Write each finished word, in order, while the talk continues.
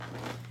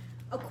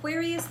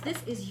Aquarius, this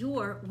is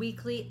your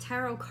weekly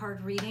tarot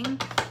card reading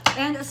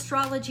and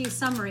astrology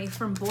summary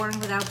from Born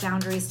Without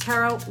Boundaries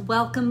Tarot.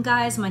 Welcome,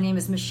 guys. My name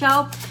is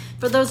Michelle.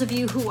 For those of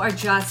you who are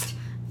just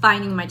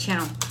finding my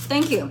channel,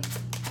 thank you.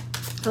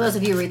 For those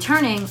of you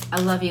returning,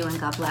 I love you and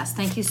God bless.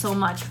 Thank you so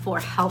much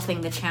for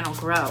helping the channel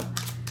grow.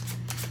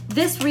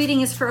 This reading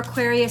is for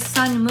Aquarius,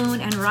 Sun,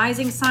 Moon, and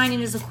Rising sign,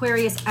 and is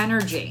Aquarius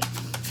energy.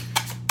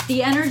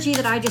 The energy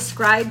that I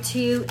described to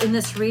you in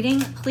this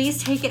reading,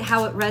 please take it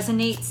how it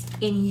resonates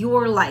in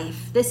your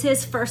life. This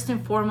is first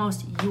and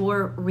foremost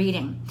your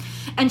reading.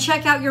 And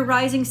check out your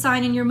rising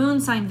sign and your moon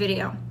sign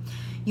video.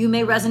 You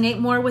may resonate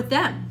more with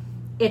them.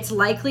 It's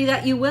likely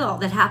that you will.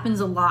 That happens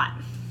a lot.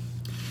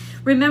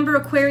 Remember,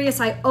 Aquarius,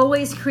 I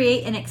always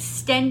create an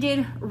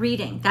extended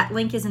reading. That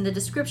link is in the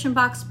description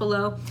box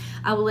below.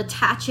 I will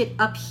attach it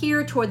up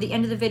here toward the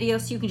end of the video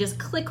so you can just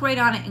click right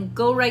on it and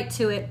go right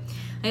to it.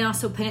 I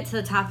also pin it to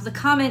the top of the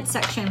comment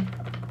section.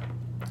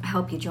 I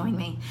hope you join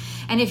me.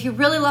 And if you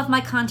really love my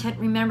content,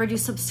 remember to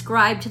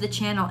subscribe to the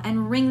channel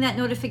and ring that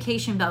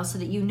notification bell so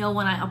that you know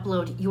when I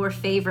upload your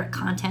favorite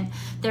content.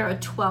 There are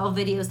 12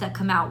 videos that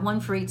come out, one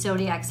for each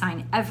zodiac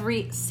sign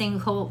every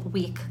single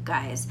week,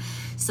 guys.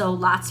 So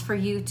lots for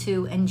you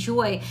to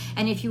enjoy.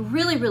 And if you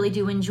really, really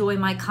do enjoy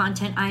my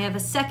content, I have a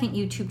second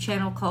YouTube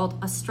channel called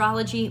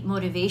Astrology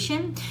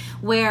Motivation,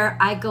 where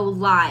I go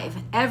live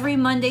every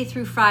Monday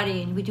through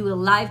Friday, and we do a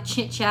live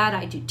chit chat.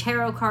 I do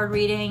tarot card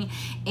reading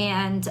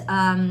and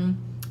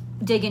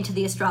dig into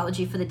the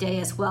astrology for the day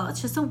as well.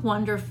 It's just a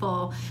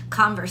wonderful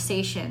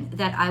conversation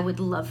that I would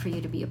love for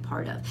you to be a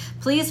part of.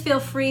 Please feel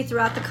free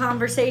throughout the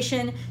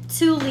conversation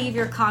to leave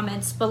your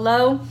comments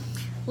below.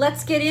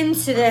 Let's get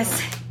into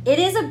this. It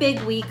is a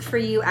big week for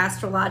you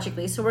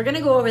astrologically, so we're going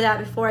to go over that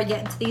before I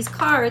get into these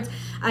cards.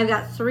 I've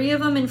got 3 of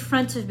them in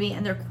front of me,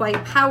 and they're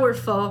quite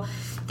powerful.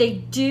 They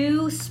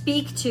do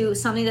speak to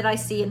something that I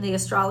see in the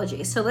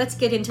astrology, so let's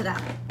get into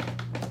that.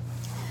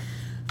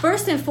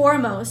 First and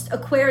foremost,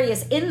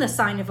 Aquarius, in the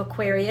sign of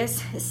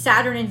Aquarius,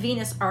 Saturn and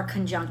Venus are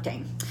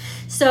conjuncting.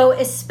 So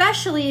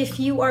especially if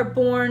you are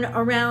born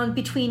around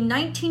between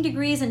 19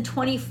 degrees and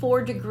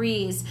 24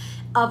 degrees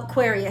of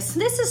Aquarius,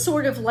 this is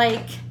sort of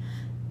like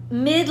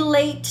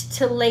mid-late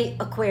to late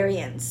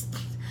Aquarians.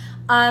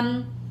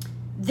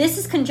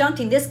 This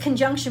conjunction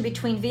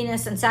between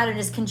Venus and Saturn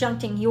is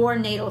conjuncting your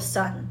natal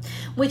sun,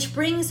 which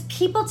brings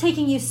people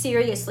taking you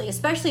seriously,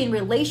 especially in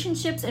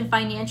relationships and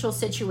financial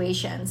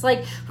situations.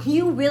 Like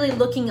you really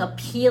looking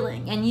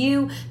appealing and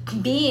you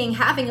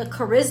having a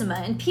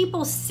charisma and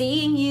people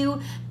seeing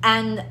you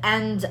and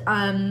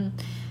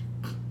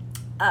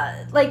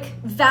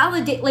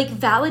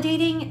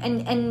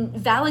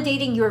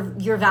validating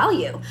your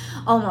value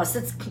almost.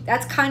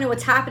 That's kind of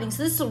what's happening.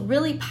 So this is a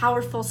really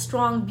powerful,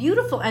 strong,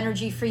 beautiful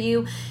energy for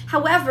you.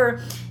 However,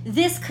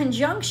 this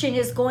conjunction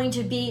is going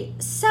to be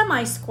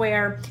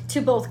semi-square to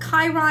both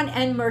Chiron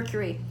and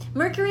Mercury.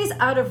 Mercury's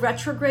out of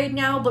retrograde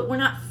now, but we're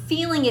not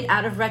feeling it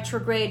out of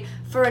retrograde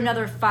for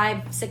another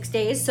 5-6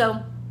 days.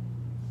 So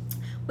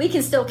we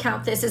can still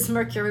count this as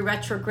Mercury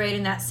retrograde,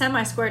 and that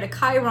semi-square to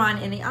Chiron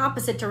in the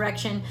opposite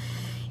direction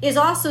is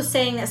also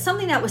saying that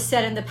something that was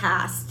said in the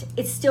past,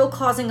 it's still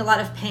causing a lot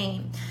of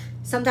pain.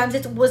 Sometimes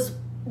it was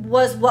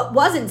what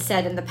wasn't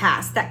said in the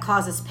past that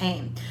causes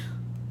pain.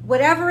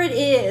 Whatever it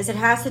is, it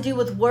has to do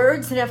with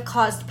words that have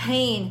caused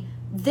pain.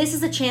 This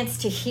is a chance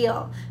to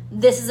heal.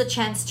 This is a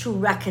chance to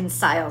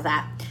reconcile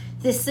that.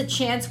 This is a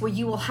chance where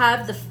you will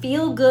have the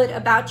feel good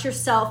about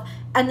yourself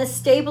and the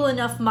stable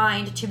enough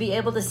mind to be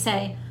able to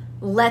say,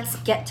 let's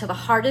get to the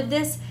heart of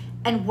this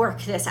and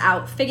work this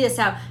out, figure this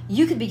out.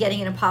 You could be getting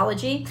an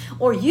apology,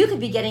 or you could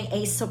be getting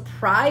a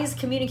surprise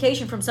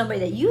communication from somebody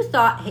that you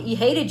thought he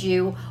hated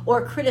you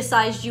or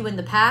criticized you in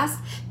the past,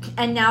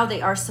 and now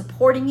they are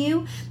supporting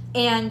you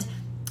and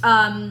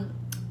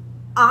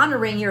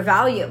honoring your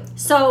value.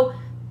 So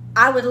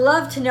I would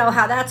love to know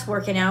how that's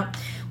working out.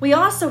 We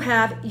also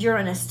have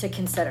Uranus to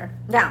consider.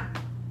 Now,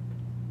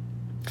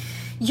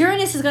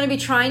 Uranus is going to be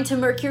trine to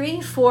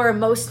Mercury for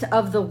most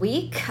of the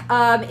week.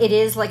 It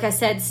is, like I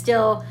said,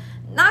 still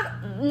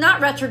not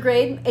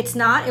retrograde. It's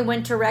not. It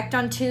went direct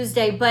on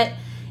Tuesday, but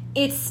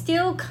it's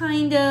still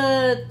kind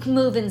of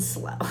moving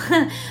slow.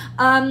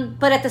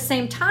 But at the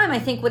same time, I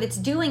think what it's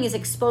doing is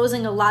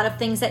exposing a lot of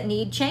things that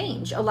need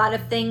change. A lot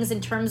of things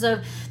in terms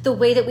of the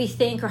way that we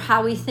think or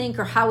how we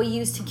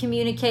used to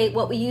communicate,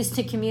 what we used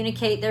to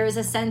communicate. There is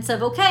a sense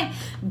of,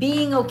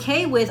 being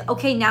okay with,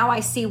 now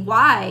I see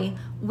why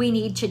we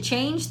need to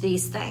change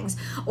these things,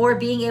 or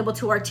being able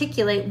to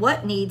articulate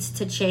what needs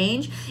to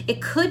change.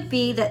 It could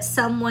be that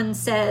someone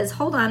says,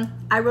 hold on,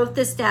 I wrote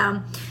this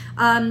down.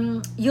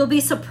 You'll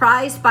be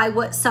surprised by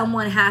what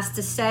someone has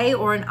to say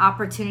or an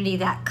opportunity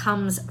that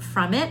comes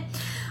from it.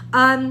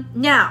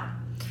 Now,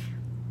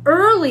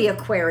 early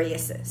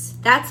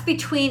Aquariuses, that's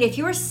between, if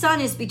your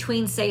sun is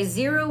between, say,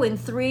 0 and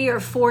 3 or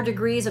 4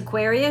 degrees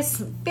Aquarius,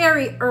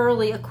 very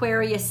early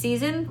Aquarius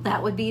season,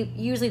 that would be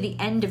usually the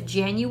end of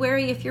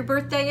January if your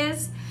birthday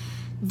is.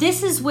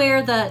 This is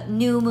where the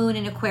new moon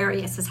in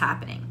Aquarius is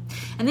happening.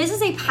 And this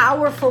is a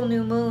powerful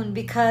new moon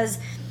because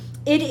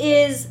it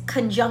is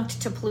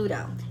conjunct to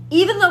Pluto.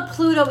 Even though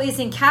Pluto is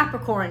in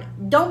Capricorn,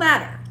 don't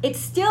matter. It's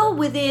still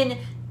within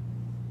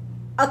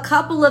a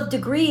couple of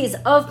degrees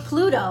of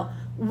Pluto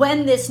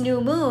when this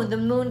new moon, the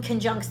moon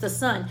conjuncts the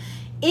sun.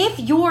 If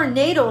your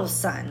natal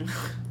sun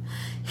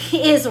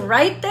is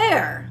right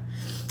there,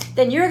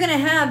 then you're going to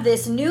have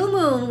this new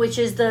moon, which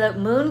is the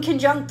moon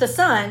conjunct the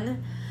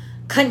sun,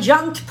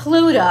 conjunct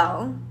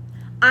Pluto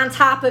on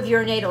top of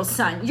your natal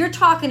sun. You're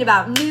talking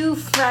about new,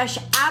 fresh,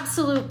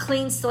 absolute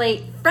clean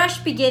slate, fresh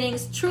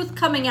beginnings, truth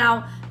coming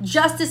out,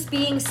 justice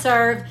being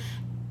served,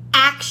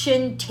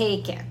 action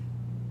taken.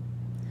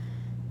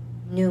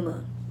 New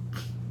moon,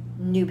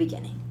 new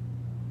beginning.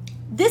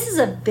 This is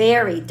a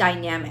very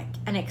dynamic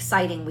and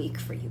exciting week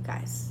for you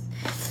guys.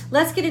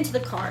 Let's get into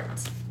the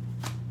cards.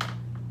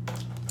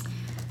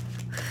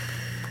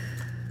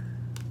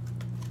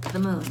 The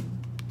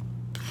moon.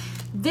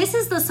 This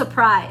is the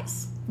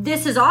surprise.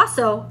 This is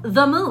also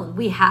the moon.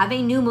 We have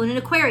a new moon in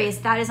Aquarius.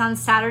 That is on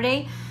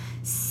Saturday.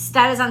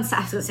 I was going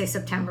to say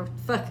September.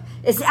 Fuck.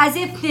 It's as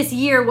if this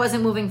year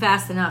wasn't moving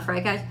fast enough,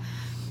 right, guys?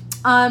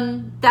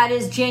 That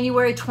is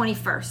January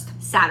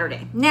 21st,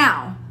 Saturday.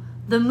 Now,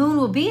 the moon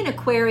will be in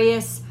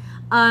Aquarius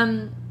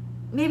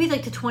maybe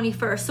like the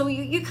 21st. So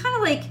you're kind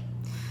of like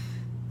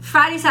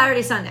Friday,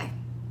 Saturday, Sunday.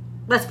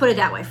 Let's put it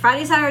that way.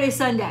 Friday, Saturday,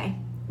 Sunday.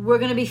 We're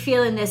going to be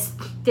feeling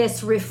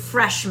this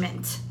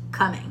refreshment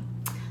coming.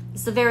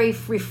 It's a very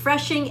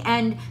refreshing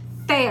and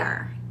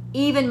fair,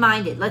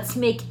 even-minded. Let's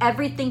make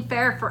everything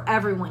fair for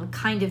everyone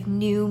kind of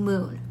new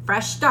moon.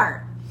 Fresh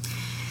start.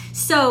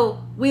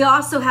 So we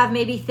also have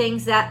maybe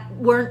things that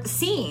weren't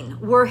seen,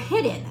 were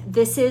hidden.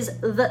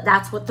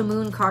 That's what the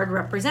moon card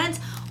represents.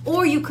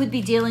 Or you could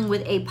be dealing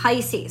with a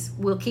Pisces.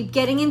 We'll keep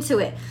getting into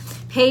it.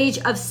 Page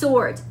of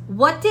Swords.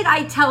 What did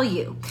I tell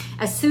you?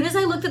 As soon as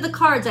I looked at the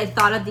cards, I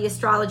thought of the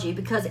astrology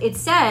because it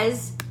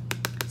says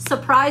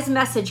surprise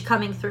message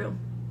coming through.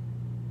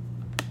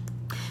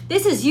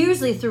 This is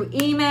usually through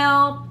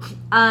email.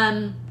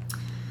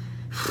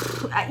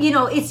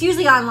 It's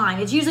usually online.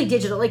 It's usually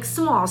digital, like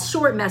small,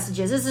 short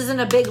messages. This isn't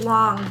a big,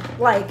 long,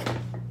 like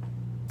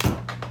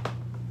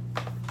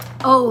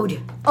ode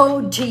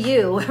to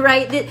you,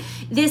 right?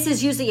 This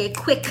is usually a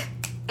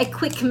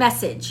quick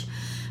message,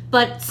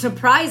 but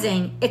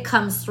surprising, it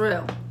comes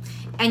through.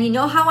 And you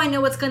know how I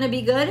know it's going to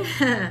be good?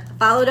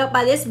 Followed up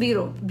by this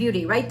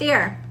beauty right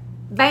there.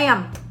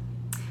 Bam.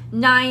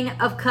 9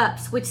 of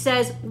Cups, which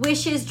says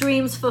wishes,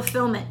 dreams,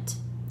 fulfillment.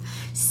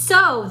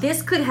 So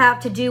this could have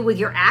to do with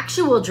your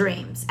actual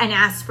dreams and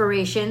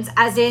aspirations,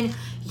 as in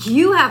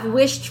you have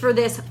wished for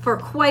this for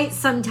quite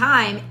some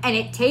time and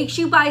it takes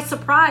you by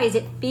surprise.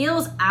 It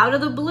feels out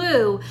of the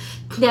blue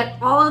that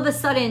all of a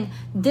sudden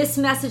this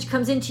message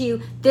comes into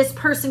you, this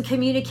person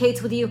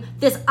communicates with you,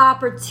 this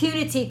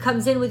opportunity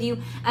comes in with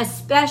you,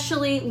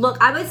 especially, look,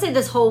 I would say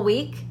this whole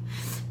week,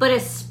 but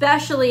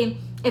especially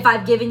if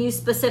I've given you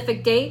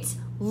specific dates,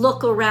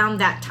 look around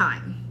that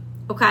time,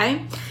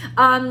 okay?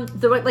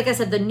 Like I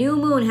said, the new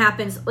moon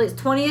happens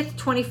 20th,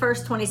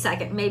 21st,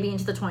 22nd, maybe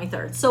into the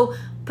 23rd. So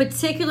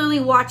particularly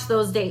watch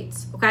those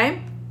dates,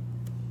 okay?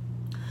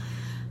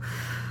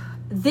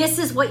 This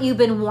is what you've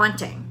been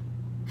wanting.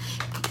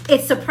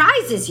 It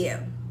surprises you.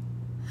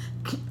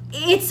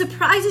 It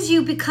surprises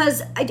you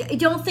because I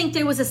don't think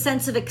there was a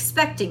sense of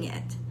expecting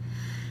it.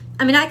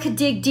 I mean, I could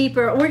dig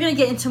deeper. We're going to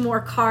get into more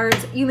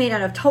cards. You may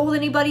not have told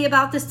anybody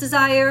about this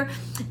desire.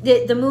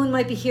 The moon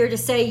might be here to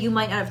say you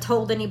might not have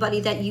told anybody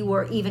that you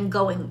were even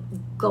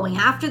going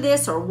after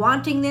this or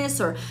wanting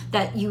this or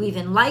that you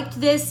even liked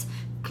this.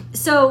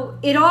 So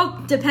it all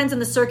depends on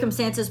the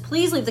circumstances.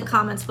 Please leave the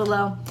comments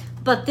below.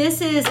 But this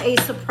is a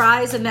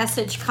surprise, a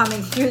message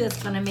coming through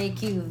that's going to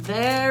make you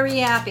very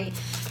happy.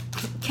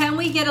 Can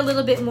we get a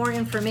little bit more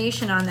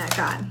information on that,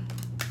 God?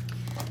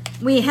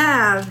 We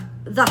have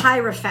the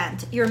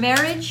Hierophant. Your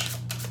marriage,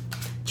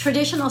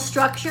 traditional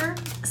structure,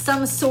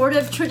 some sort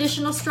of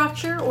traditional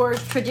structure or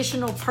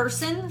traditional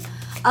person,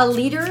 a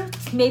leader,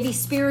 maybe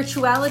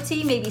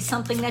spirituality, maybe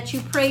something that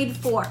you prayed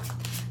for.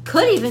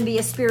 Could even be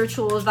a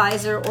spiritual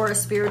advisor or a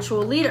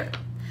spiritual leader.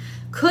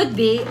 Could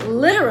be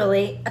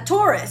literally a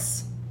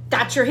Taurus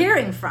that you're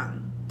hearing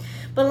from.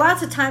 But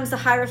lots of times the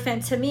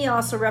Hierophant to me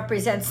also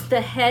represents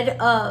the head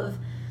of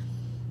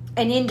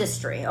an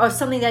industry or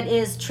something that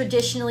is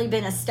traditionally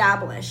been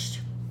established,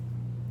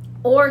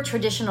 or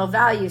traditional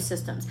value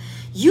systems.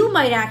 You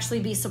might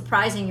actually be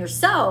surprising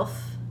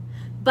yourself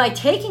by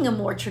taking a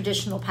more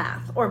traditional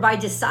path or by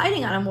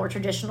deciding on a more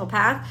traditional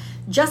path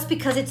just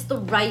because it's the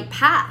right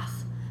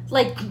path.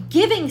 Like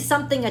giving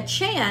something a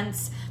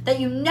chance that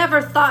you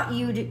never thought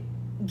you'd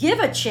give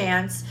a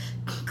chance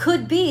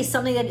could be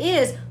something that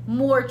is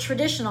more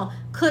traditional.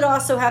 Could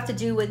also have to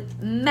do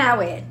with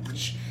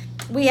marriage.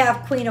 We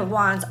have Queen of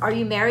Wands. Are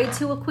you married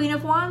to a Queen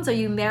of Wands? Are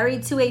you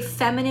married to a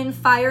feminine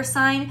fire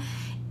sign?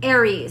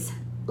 Aries,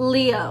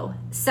 Leo,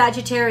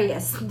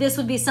 Sagittarius. This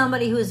would be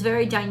somebody who is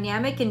very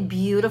dynamic and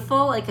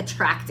beautiful, like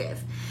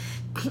attractive.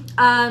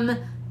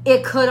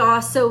 It could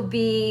also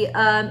be,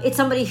 it's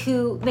somebody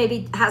who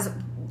maybe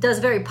does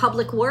very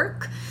public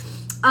work.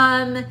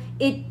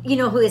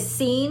 Who is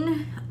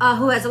seen,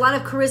 who has a lot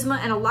of charisma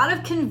and a lot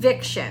of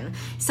conviction.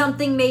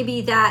 Something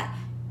maybe that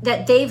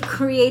they've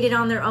created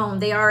on their own.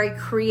 They are a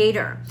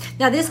creator.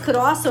 Now, this could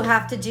also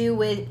have to do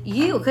with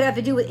you. It could have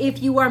to do with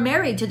if you are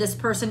married to this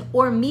person,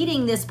 or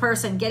meeting this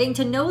person, getting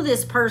to know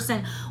this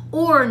person,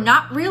 or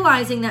not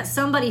realizing that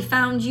somebody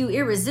found you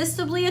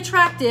irresistibly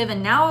attractive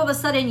and now all of a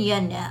sudden you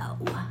know.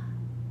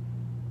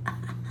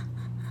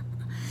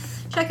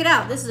 Check it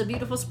out. This is a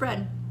beautiful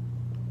spread.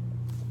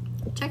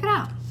 Check it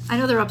out. I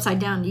know they're upside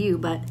down to you,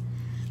 but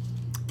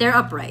they're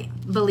upright.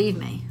 Believe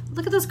me.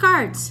 Look at those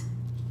cards.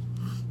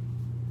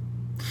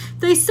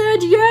 They said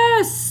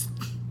yes.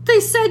 They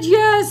said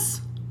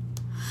yes.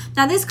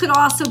 Now, this could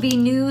also be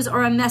news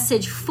or a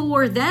message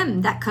for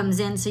them that comes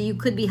in, so you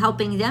could be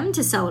helping them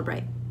to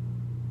celebrate.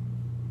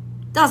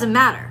 Doesn't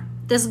matter.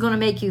 This is going to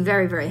make you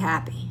very, very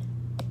happy.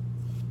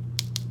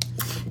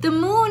 The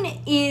moon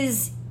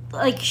is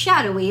like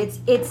shadowy. It's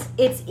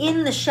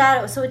in the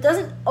shadow, so it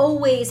doesn't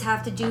always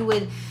have to do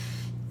with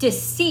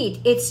deceit.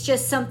 It's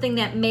just something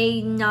that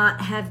may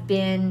not have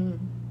been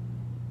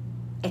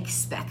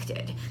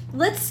expected.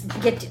 Let's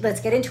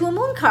get into a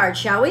moon card,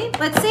 shall we?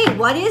 Let's see,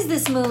 what is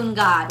this moon,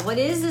 God? What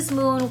is this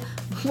moon?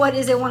 What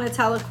does it want to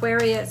tell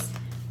Aquarius?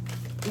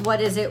 What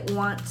does it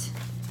want?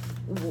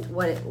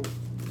 What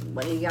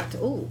do you got to?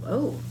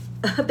 Oh,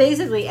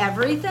 basically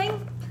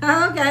everything.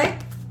 Okay.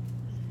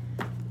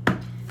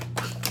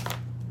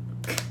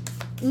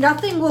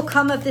 Nothing will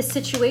come of this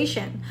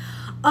situation.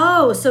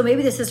 Oh, so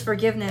maybe this is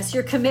forgiveness.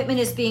 Your commitment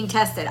is being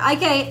tested.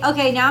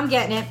 Okay, now I'm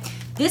getting it.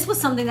 This was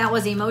something that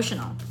was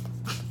emotional.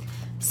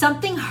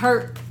 Something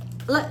hurt.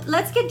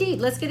 Let's get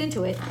deep. Let's get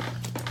into it.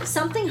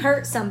 Something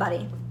hurt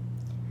somebody.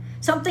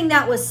 Something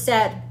that was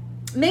said.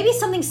 Maybe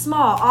something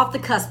small, off the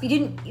cusp.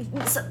 Maybe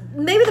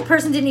the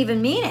person didn't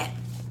even mean it.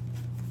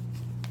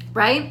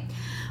 Right?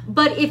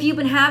 But if you've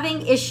been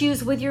having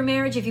issues with your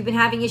marriage, if you've been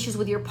having issues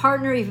with your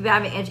partner, if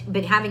you've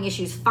been having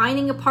issues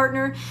finding a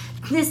partner,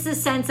 this is a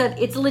sense of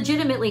it's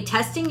legitimately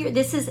testing your,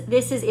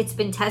 it's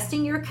been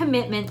testing your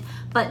commitment,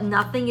 but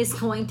nothing is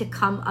going to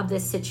come of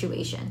this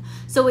situation.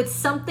 So it's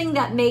something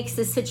that makes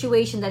this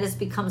situation that has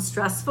become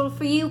stressful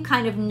for you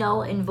kind of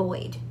null and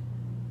void.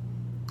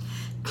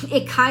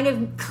 It kind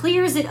of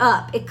clears it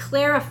up. It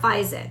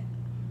clarifies it.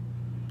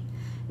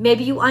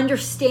 Maybe you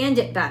understand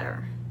it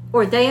better,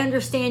 or they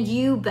understand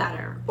you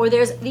better, or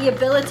there's the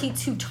ability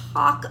to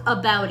talk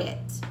about it,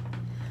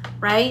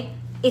 right?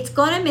 It's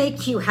going to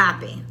make you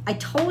happy. I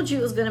told you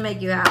it was going to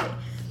make you happy.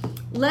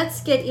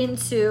 Let's get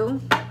into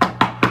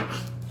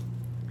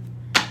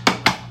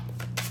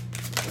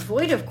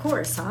void, of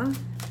course, huh?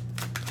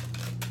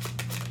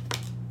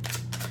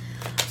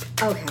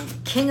 Okay,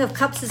 King of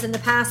Cups is in the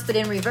past, but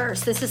in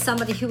reverse. This is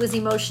somebody who was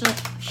emotional.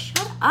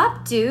 Shut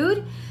up,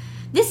 dude.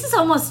 This is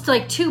almost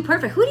like too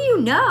perfect. Who do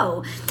you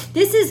know?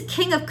 This is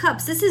King of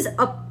Cups. This is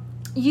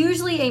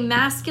usually a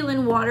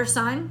masculine water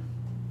sign,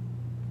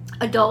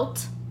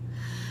 adult.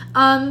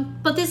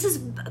 But this is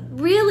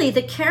really,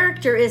 the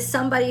character is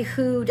somebody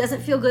who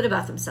doesn't feel good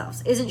about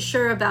themselves, isn't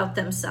sure about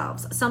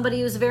themselves,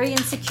 somebody who's very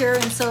insecure,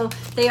 and so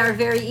they are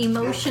very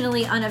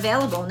emotionally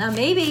unavailable. Now,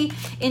 maybe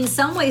in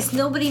some ways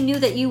nobody knew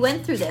that you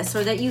went through this,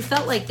 or that you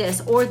felt like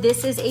this, or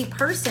this is a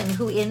person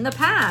who in the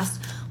past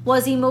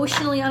was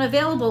emotionally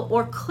unavailable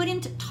or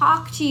couldn't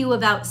talk to you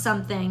about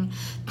something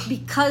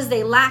because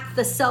they lacked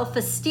the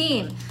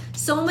self-esteem.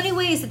 So many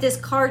ways that this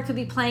card could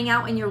be playing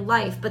out in your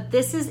life, but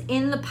this is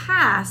in the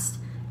past.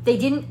 They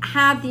didn't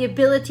have the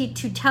ability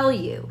to tell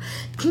you.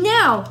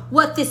 Now,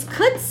 what this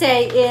could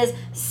say is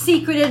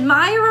secret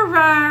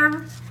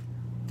admirer.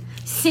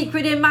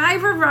 Secret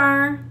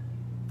admirer.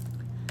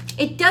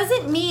 It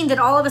doesn't mean that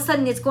all of a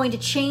sudden it's going to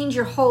change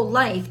your whole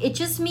life. It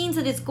just means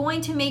that it's going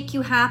to make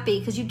you happy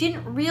because you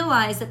didn't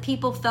realize that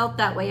people felt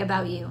that way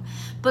about you.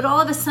 But all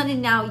of a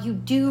sudden now you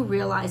do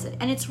realize it,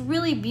 and it's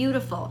really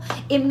beautiful.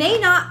 It may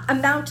not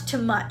amount to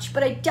much,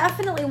 but I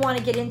definitely want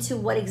to get into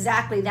what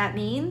exactly that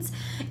means.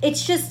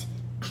 It's just,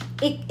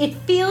 it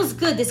feels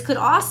good. This could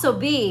also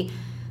be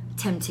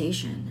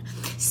temptation.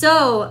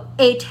 So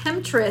a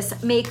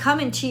temptress may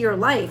come into your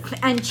life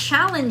and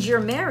challenge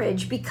your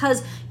marriage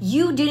because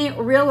you didn't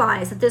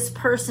realize that this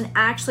person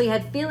actually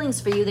had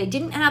feelings for you. They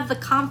didn't have the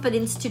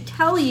confidence to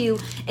tell you.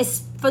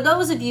 For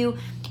those of you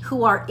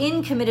who are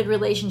in committed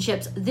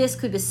relationships, this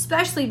could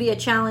especially be a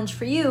challenge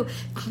for you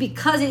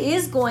because it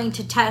is going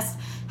to test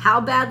how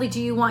badly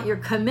do you want your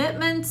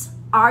commitments?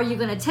 Are you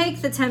going to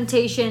take the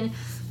temptation?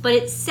 But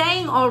it's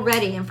saying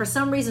already, and for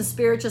some reason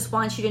Spirit just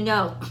wants you to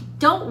know,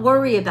 don't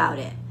worry about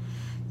it.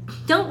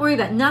 Don't worry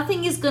about it.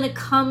 Nothing is going to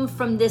come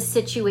from this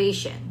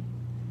situation.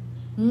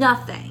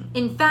 Nothing.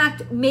 In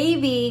fact,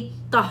 maybe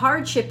the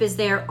hardship is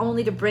there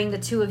only to bring the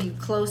two of you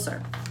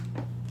closer.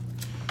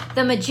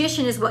 The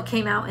Magician is what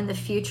came out in the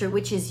future,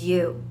 which is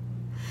you.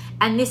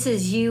 And this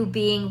is you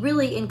being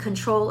really in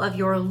control of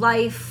your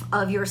life,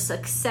 of your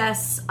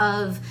success,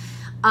 of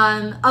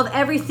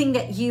everything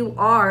that you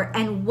are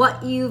and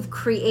what you've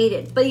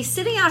created. But he's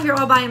sitting out here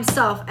all by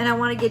himself, and I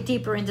want to get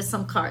deeper into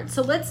some cards.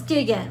 So let's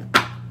dig in.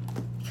 I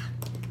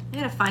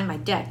gotta find my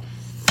deck.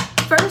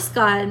 First,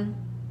 God,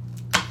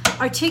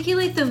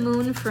 Articulate the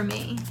moon for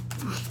me.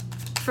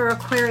 For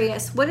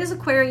Aquarius. What is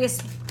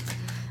Aquarius?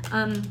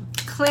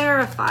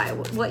 Clarify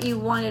what you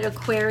wanted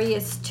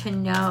Aquarius to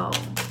know.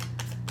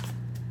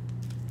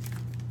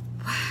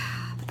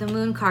 The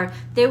moon card.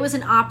 There was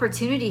an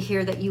opportunity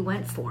here that you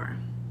went for.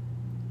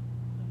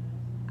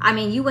 I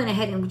mean, you went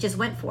ahead and just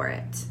went for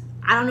it.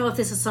 I don't know if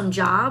this is some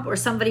job or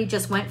somebody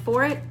just went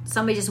for it.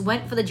 Somebody just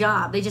went for the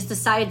job. They just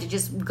decided to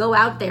just go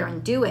out there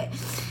and do it.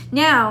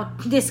 Now,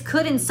 this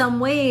could in some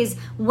ways,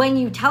 when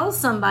you tell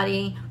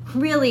somebody,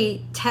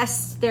 really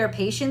test their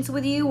patience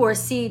with you or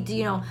see,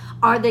 you know,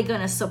 are they going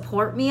to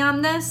support me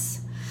on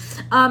this?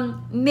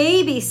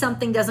 Maybe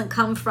something doesn't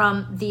come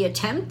from the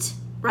attempt,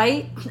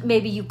 right?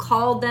 Maybe you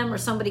called them or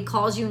somebody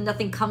calls you and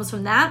nothing comes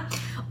from that.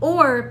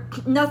 Or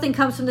nothing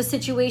comes from the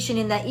situation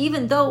in that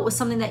even though it was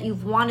something that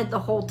you've wanted the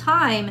whole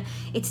time,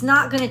 it's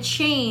not going to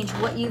change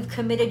what you've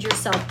committed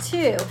yourself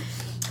to.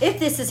 If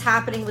this is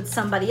happening with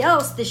somebody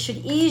else, this should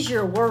ease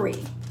your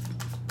worry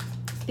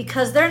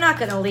because they're not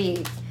going to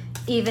leave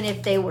even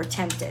if they were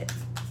tempted,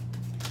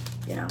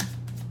 you know.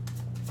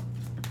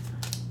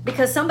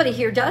 Because somebody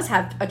here does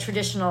have a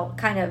traditional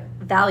kind of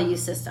value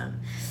system.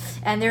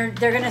 And they're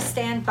going to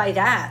stand by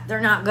that.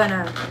 They're not going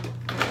to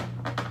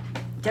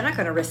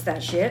risk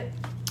that shit.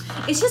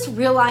 It's just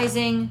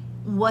realizing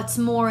what's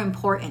more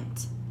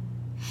important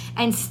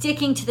and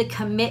sticking to the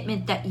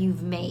commitment that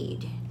you've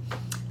made.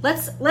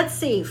 Let's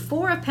see.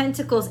 4 of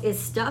Pentacles is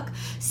stuck.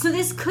 So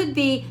this could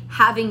be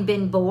having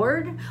been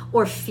bored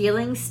or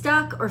feeling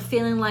stuck or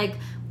feeling like,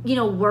 you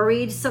know,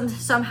 worried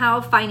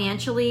somehow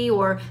financially,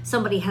 or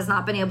somebody has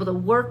not been able to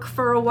work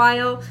for a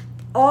while.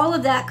 All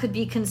of that could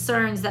be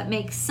concerns that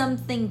make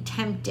something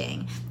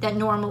tempting that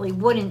normally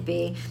wouldn't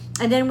be.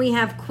 And then we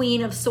have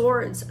Queen of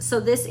Swords. So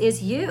this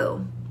is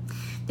you.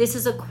 This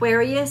is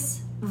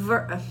Aquarius,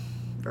 Virgo,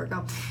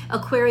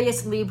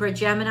 Aquarius, Libra,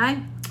 Gemini.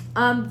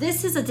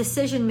 This is a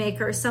decision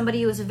maker,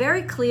 somebody who is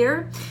very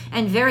clear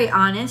and very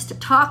honest,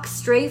 talks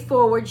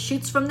straightforward,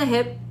 shoots from the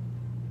hip,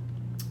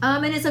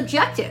 and is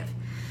objective.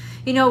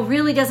 You know,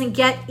 really doesn't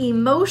get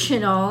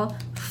emotional.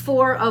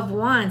 4 of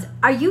Wands.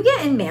 Are you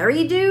getting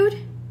married, dude?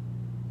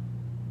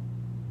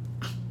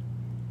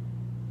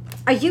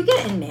 Are you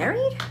getting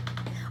married?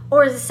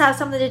 Or does this have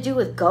something to do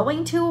with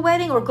going to a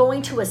wedding or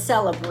going to a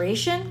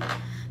celebration?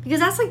 Because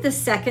that's like the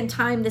second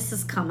time this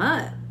has come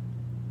up.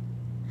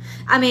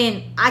 I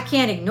mean, I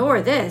can't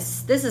ignore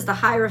this. This is the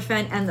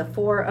Hierophant and the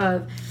 4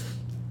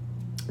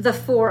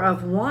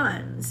 of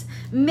Wands.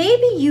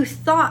 Maybe you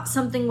thought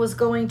something was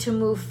going to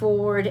move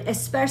forward,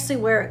 especially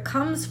where it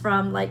comes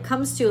from, like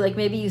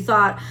maybe you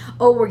thought,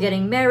 oh, we're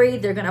getting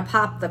married, they're going to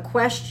pop the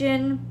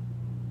question.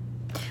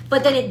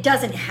 But then it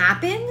doesn't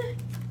happen.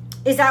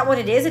 Is that what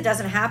it is? It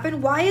doesn't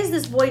happen? Why is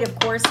this void of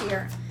course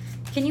here?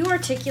 Can you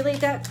articulate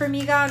that for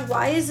me, God?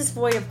 Why is this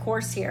void of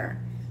course here?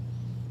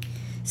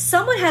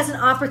 Someone has an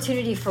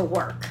opportunity for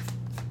work.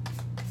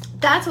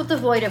 That's what the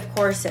void of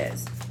course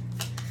is.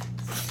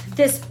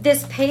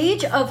 This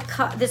page of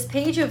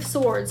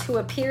Swords who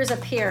appears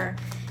up here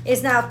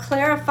is now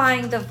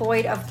clarifying the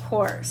void of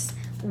course.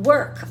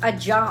 Work, a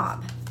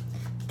job.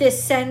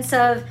 This sense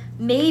of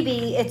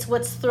maybe it's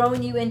what's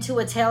thrown you into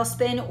a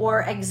tailspin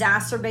or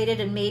exacerbated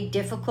and made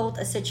difficult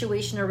a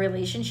situation or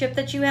relationship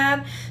that you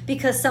have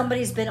because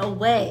somebody's been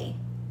away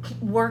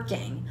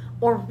working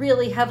or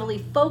really heavily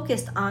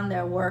focused on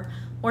their work,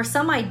 or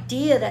some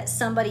idea that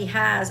somebody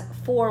has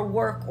for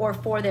work or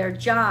for their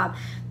job.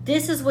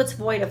 This is what's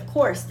void of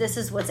course. This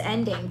is what's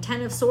ending.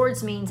 10 of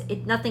Swords means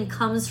nothing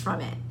comes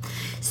from it.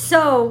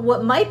 So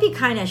what might be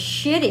kind of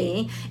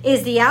shitty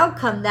is the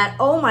outcome that,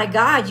 oh my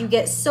God, you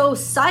get so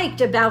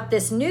psyched about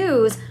this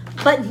news,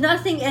 but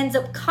nothing ends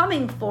up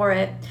coming for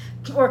it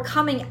or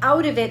coming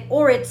out of it,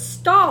 or it's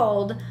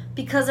stalled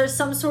because there's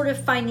some sort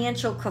of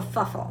financial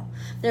kerfuffle.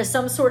 There's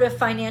some sort of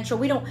financial,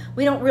 we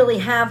don't really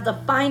have the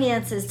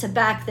finances to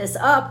back this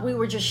up. We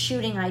were just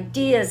shooting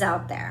ideas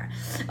out there.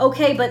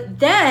 Okay, but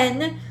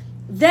then,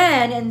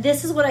 and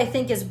this is what I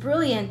think is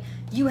brilliant,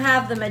 you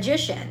have the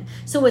Magician.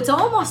 So it's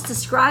almost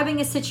describing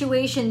a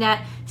situation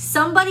that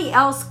somebody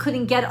else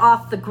couldn't get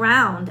off the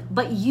ground,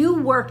 but you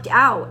worked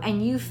out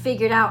and you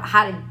figured out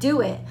how to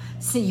do it.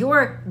 So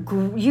you're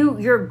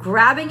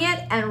grabbing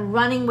it and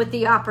running with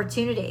the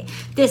opportunity.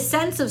 This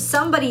sense of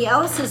somebody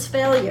else's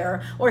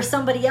failure or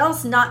somebody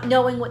else not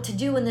knowing what to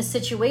do in this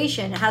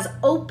situation has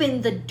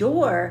opened the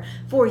door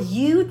for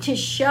you to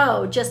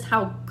show just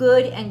how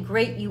good and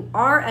great you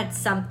are at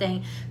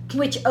something,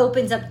 which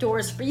opens up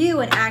doors for you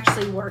and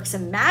actually works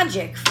some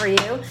magic for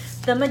you.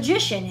 The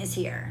Magician is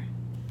here.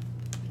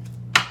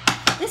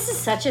 This is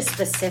such a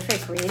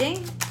specific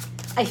reading.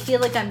 I feel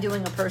like I'm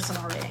doing a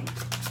personal reading.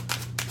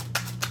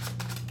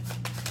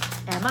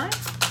 Am I?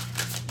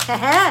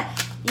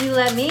 You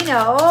let me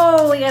know.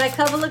 Oh, we got a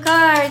couple of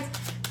cards.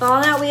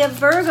 Falling out, we have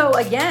Virgo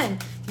again.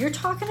 You're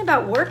talking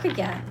about work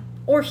again.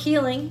 Or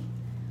healing.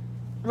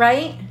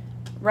 Right?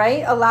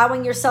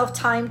 Allowing yourself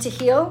time to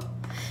heal.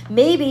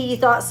 Maybe you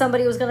thought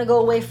somebody was going to go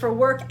away for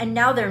work and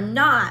now they're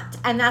not.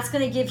 And that's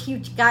going to give you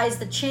guys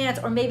the chance,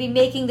 or maybe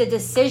making the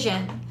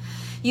decision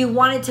You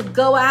wanted to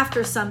go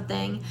after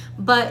something,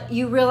 but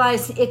you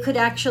realized it could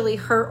actually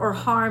hurt or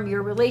harm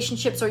your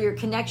relationships or your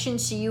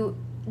connections. So you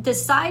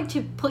decide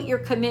to put your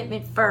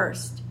commitment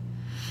first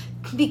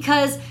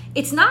because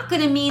it's not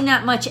going to mean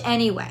that much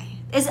anyway.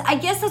 I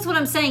guess that's what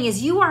I'm saying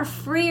is you are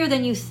freer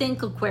than you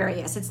think,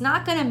 Aquarius. It's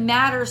not going to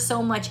matter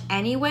so much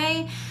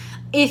anyway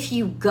if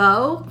you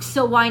go,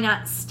 so why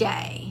not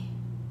stay?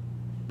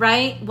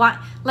 Right?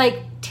 Why,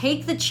 like,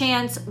 take the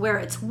chance where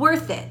it's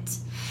worth it.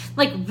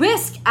 Like,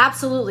 risk,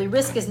 absolutely,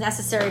 risk is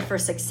necessary for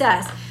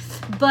success,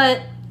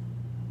 but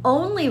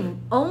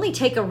only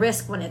take a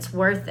risk when it's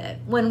worth it,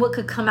 when what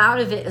could come out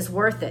of it is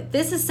worth it.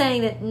 This is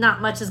saying that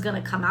not much is going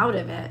to come out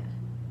of it.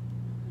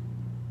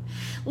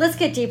 Let's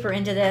get deeper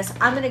into this.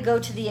 I'm going to go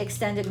to the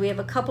extended. We have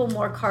a couple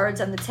more cards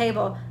on the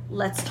table.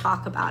 Let's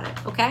talk about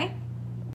it, okay?